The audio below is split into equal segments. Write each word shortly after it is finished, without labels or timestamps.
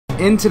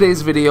In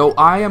today's video,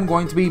 I am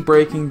going to be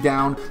breaking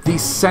down the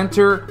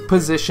center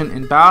position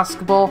in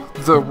basketball,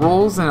 the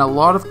rules, and a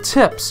lot of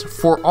tips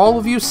for all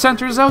of you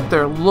centers out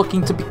there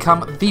looking to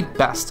become the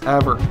best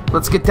ever.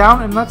 Let's get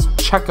down and let's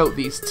check out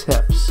these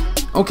tips.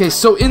 Okay,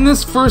 so in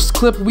this first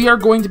clip, we are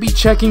going to be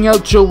checking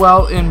out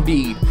Joel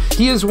Embiid.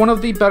 He is one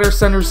of the better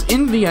centers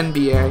in the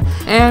NBA,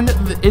 and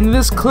in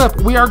this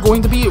clip, we are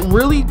going to be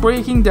really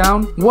breaking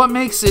down what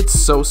makes it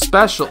so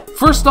special.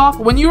 First off,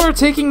 when you are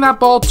taking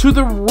that ball to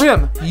the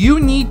rim, you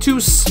need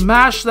to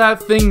smash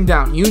that thing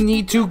down. You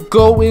need to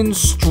go in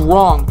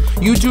strong.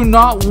 You do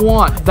not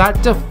want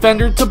that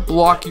defender to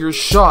block your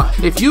shot.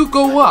 If you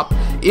go up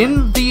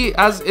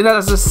as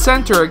a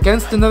center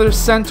against another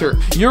center,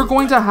 you're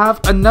going to have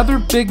another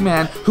big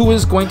man who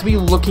is going to be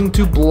looking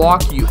to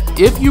block you.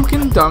 If you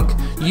can dunk,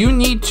 you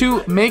need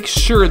to make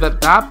sure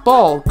that that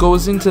ball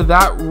goes into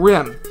that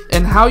rim.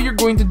 And how you're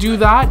going to do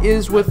that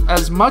is with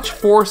as much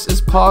force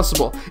as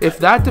possible. If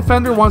that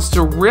defender wants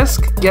to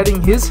risk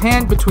getting his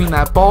hand between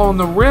that ball and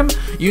the rim,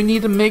 you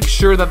need to make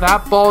sure that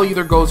that ball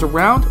either goes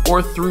around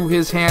or through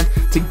his hand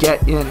to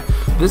get in.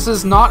 This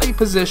is not a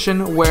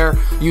position where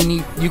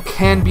you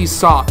can be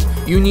soft.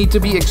 You need to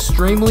be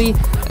extremely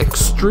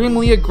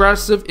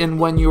aggressive in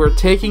when you are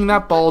taking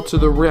that ball to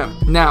the rim.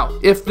 Now,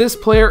 if this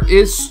player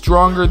is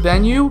stronger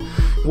than you,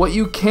 what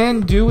you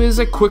can do is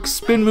a quick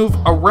spin move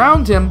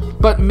around him,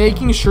 but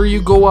making sure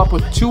you go up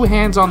with 2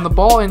 hands on the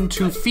ball and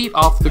 2 feet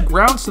off the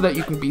ground so that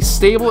you can be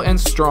stable and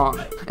strong.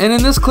 And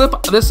in this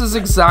clip, this is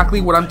exactly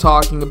what I'm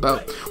talking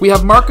about. We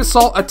have Marc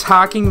Gasol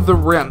attacking the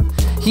rim.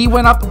 He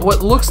went up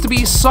what looks to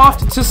be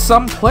soft to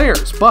some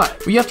players,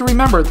 but we have to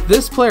remember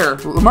this player,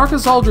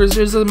 LaMarcus Aldridge,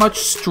 is a much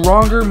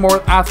stronger,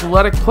 more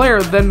athletic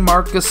player than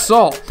Marc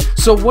Gasol.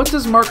 So what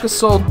does Marc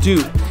Gasol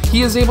do?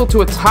 He is able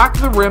to attack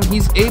the rim.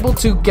 He's able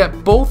to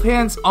get both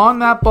hands on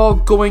that ball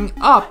going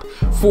up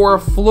for a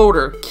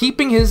floater,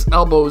 keeping his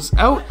elbows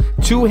out,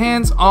 2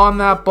 hands on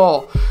that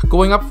ball,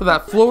 going up for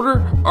that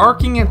floater,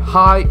 arcing it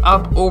high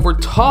up over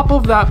top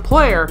of that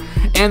player.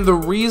 And the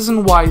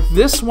reason why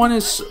this one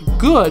is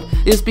good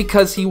is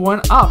because he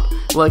went up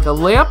like a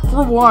layup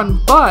for one,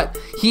 but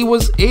he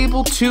was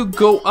able to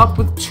go up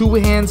with 2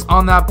 hands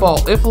on that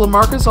ball. If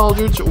LaMarcus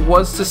Aldridge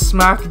was to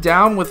smack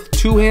down with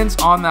 2 hands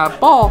on that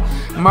ball,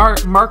 Marc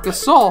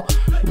Gasol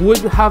would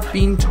have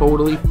been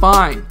totally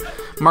fine.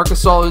 Marc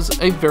Gasol is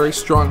a very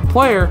strong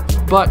player,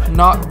 but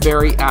not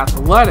very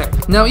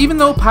athletic. Now, even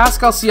though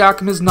Pascal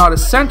Siakam is not a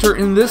center,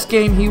 in this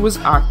game he was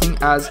acting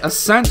as a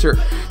center.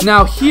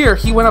 Now here,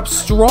 he went up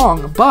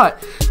strong,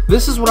 but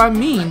this is what I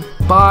mean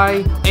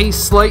by a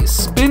slight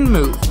spin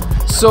move.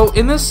 So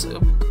in this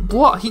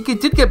block, he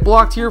did get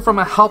blocked here from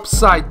a help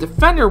side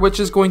defender, which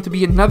is going to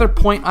be another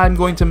point I'm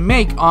going to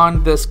make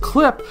on this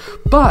clip.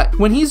 But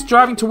when he's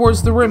driving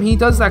towards the rim, he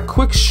does that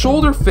quick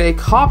shoulder fake,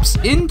 hops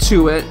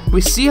into it.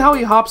 We see how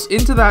he hops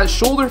into that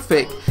shoulder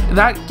fake.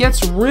 That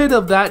gets rid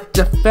of that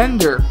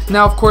defender.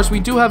 Now, of course,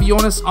 we do have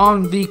Jonas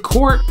on the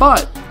court,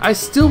 but I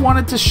still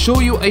wanted to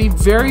show you a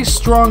very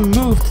strong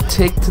move to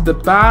take to the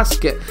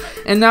basket.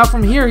 And now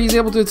from here, he's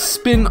able to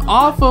spin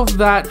off of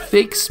that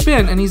fake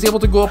spin, and he's able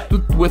to go up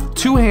with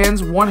 2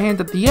 hands, 1 hand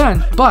at the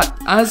end. But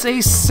as a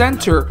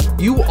center,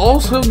 you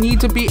also need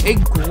to be a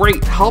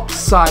great help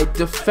side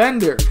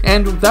defender,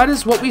 and that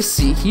is what we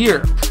see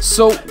here.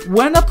 So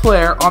when a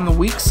player on the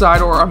weak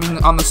side, or I mean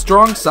on the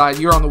strong side,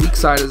 you're on the weak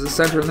side as a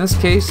center in this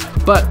case,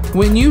 but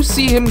when you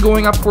see him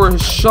going up for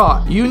his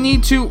shot, you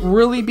need to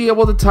really be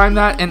able to time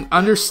that and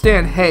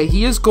understand, hey,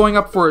 he is going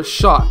up for a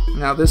shot.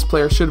 Now this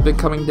player should have been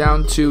coming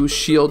down to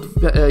shield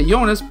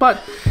Jonas,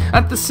 but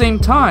at the same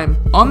time,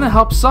 on the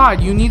help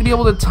side, you need to be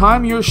able to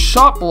time your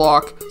shot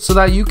block so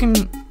that you can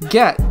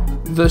get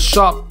the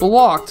shot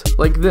blocked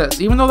like this.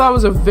 Even though that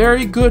was a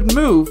very good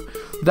move,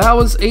 that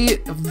was a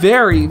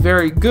very,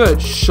 very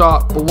good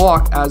shot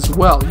block as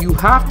well. You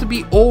have to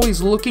be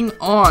always looking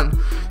on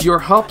your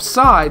help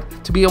side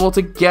to be able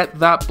to get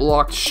that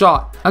blocked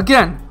shot.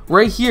 Again,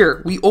 right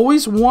here, we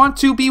always want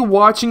to be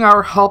watching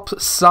our help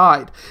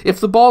side. If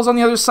the ball's on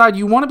the other side,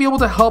 you want to be able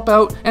to help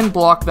out and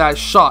block that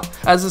shot.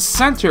 As a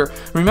center,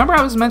 remember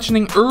I was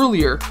mentioning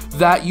earlier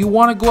that you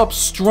want to go up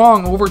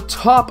strong over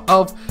top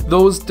of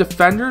those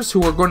defenders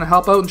who are going to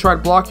help out and try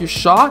to block your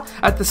shot.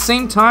 At the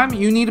same time,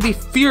 you need to be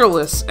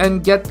fearless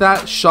and get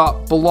that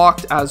shot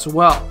blocked as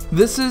well.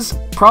 This is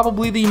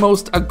probably the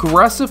most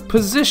aggressive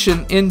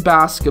position in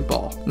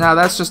basketball. Now,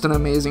 that's just an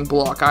amazing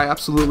block. I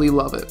absolutely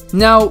love it.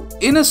 Now,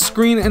 in a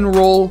screen and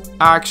roll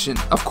action,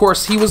 of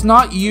course, he was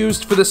not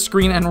used for the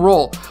screen and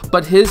roll,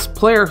 but his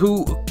player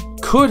who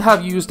could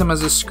have used him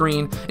as a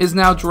screen is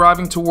now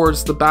driving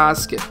towards the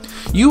basket.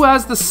 You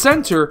as the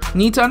center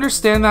need to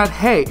understand that,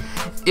 hey,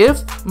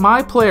 if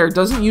my player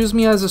doesn't use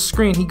me as a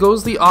screen, he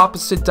goes the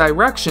opposite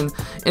direction.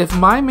 If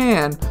my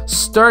man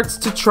starts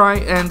to try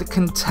and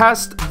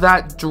contest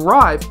that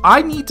drive,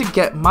 I need to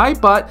get my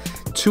butt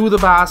to the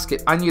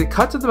basket. I need to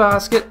cut to the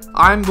basket.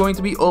 I'm going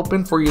to be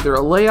open for either a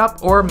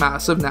layup or a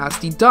massive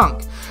nasty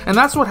dunk. And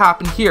that's what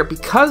happened here.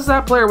 Because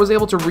that player was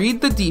able to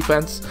read the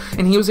defense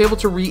and he was able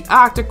to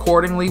react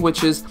accordingly,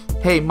 which is,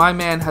 hey, my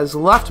man has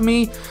left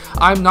me.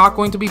 I'm not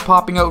going to be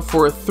popping out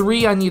for a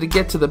three. I need to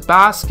get to the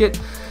basket.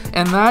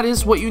 And that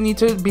is what you need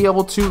to be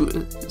able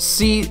to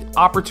see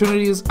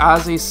opportunities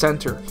as a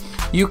center.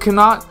 You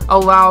cannot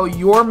allow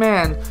your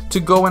man to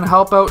go and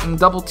help out and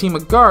double team a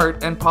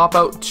guard and pop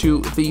out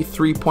to the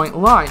three-point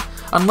line.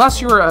 Unless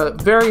you're a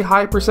very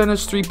high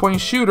percentage three-point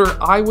shooter,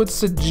 I would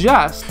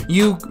suggest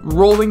you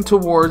rolling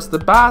towards the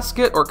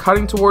basket or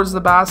cutting towards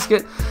the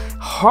basket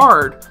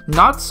hard,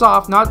 not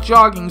soft, not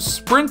jogging,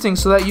 sprinting,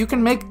 so that you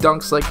can make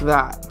dunks like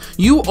that.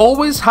 You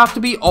always have to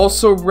be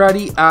also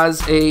ready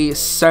as a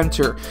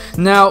center.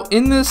 Now,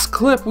 in this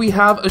clip, we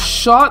have a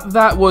shot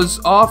that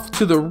was off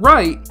to the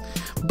right,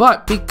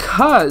 but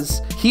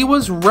because he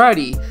was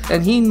ready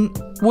and he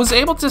was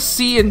able to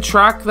see and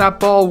track that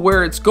ball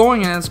where it's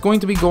going, and it's going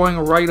to be going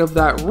right of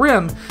that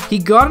rim, he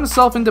got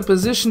himself into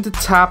position to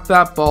tap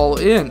that ball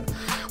in.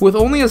 With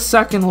only a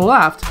second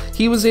left,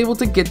 he was able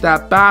to get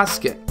that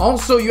basket.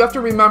 Also, you have to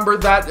remember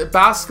that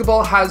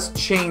basketball has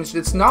changed.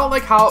 It's not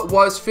like how it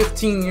was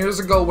 15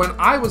 years ago when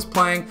I was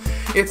playing.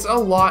 It's a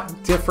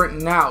lot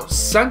different now.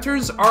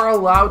 Centers are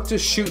allowed to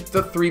shoot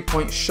the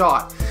three-point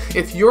shot.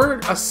 If you're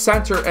a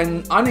center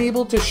and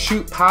unable to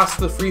shoot past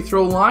the free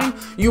throw line,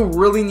 you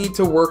really need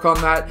to work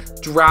on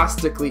that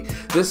drastically.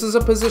 This is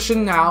a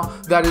position now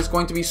that is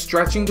going to be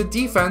stretching the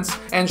defense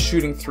and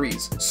shooting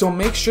threes. So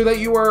make sure that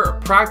you are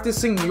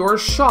practicing your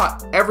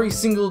shot every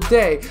single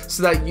day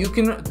so that you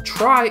can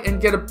try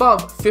and get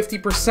above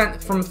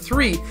 50% from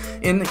three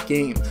in the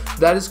game.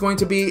 That is going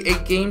to be a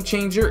game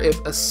changer if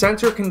a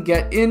center can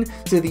get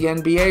into the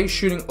NBA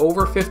shooting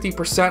over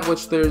 50%,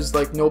 which there's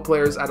like no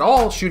players at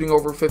all shooting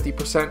over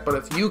 50%, but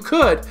if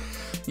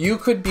you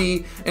could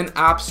be an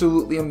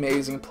absolutely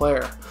amazing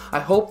player. I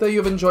hope that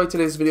you've enjoyed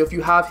today's video. If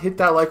you have, hit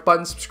that like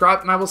button,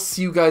 subscribe, and I will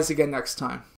see you guys again next time.